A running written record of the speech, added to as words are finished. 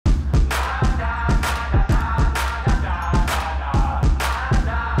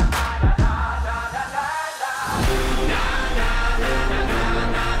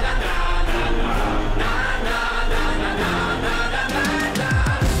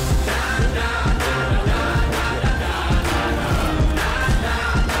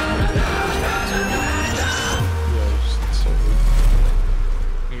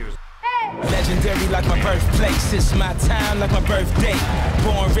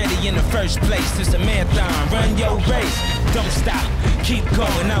in the first place. It's a marathon, run your race. Don't stop, keep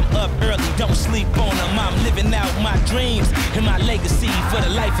going. I'm up early, don't sleep on them. I'm living out my dreams and my legacy. For the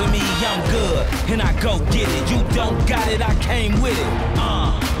life of me, I'm good, and I go get it. You don't got it, I came with it.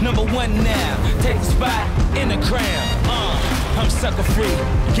 Number one now, take a spot in the crown. I'm sucker free,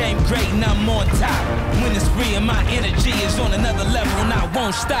 game great and I'm on top. When it's free and my energy is on another level and I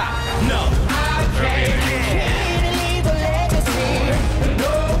won't stop. No, I can't leave a legacy.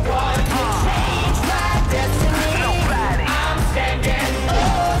 No one can change my destiny. Nobody. I'm standing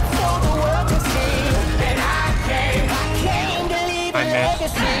up for the world to see. And I came to leave a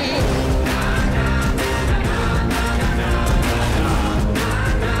legacy.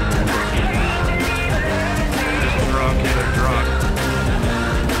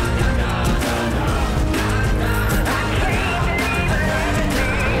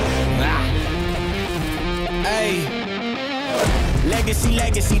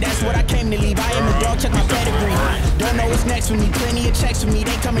 Legacy, that's what I came to leave. I am the dog, check my pedigree. Don't know what's next for me, plenty of checks for me,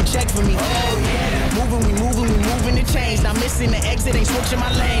 they come and check for me. We moving the change. Not missing the exit, ain't switching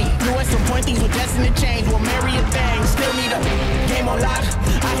my lane. Knew at some point things were destined to change. We'll marry a thing, still need a game on lock.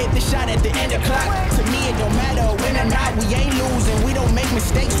 I hit the shot at the end of clock. To me it don't matter, win or not, we ain't losing. We don't make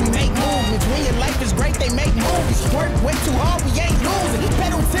mistakes, we make movements. When your life is great, they make movies. Work way too hard, we ain't losing.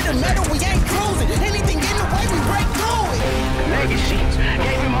 Pedal to the metal, we ain't cruising. Anything in the way, we break through it. Legacy,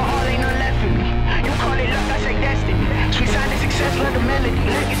 gave me my heart, ain't none left for me. You call it luck, I say destiny. Sweet sign of success, love the melody.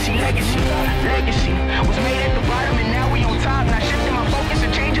 Legacy was made at the bottom and now we on top. Now shifting my focus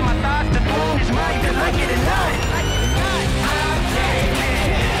and changing my thoughts. The throne is mine, you like it or not. I can't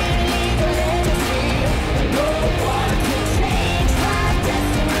leave a legacy. No one can change my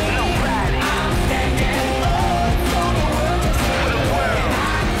destiny. Nobody. I'm standing up for the world to see.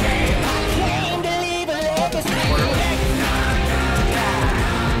 I came to leave a legacy.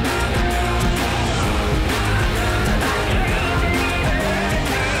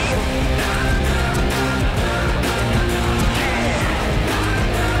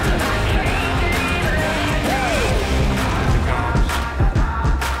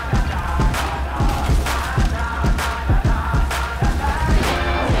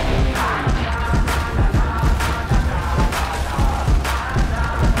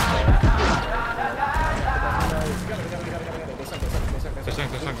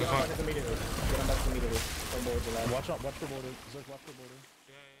 Watch the border. Zerk, watch the border.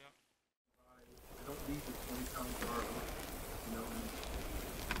 I don't need the 20-pound bar.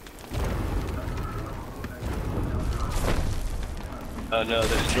 Oh no,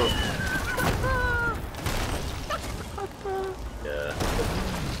 that's true. Yeah.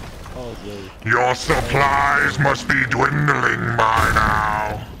 Oh, Zeus. Your supplies must be dwindling by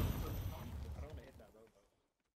now.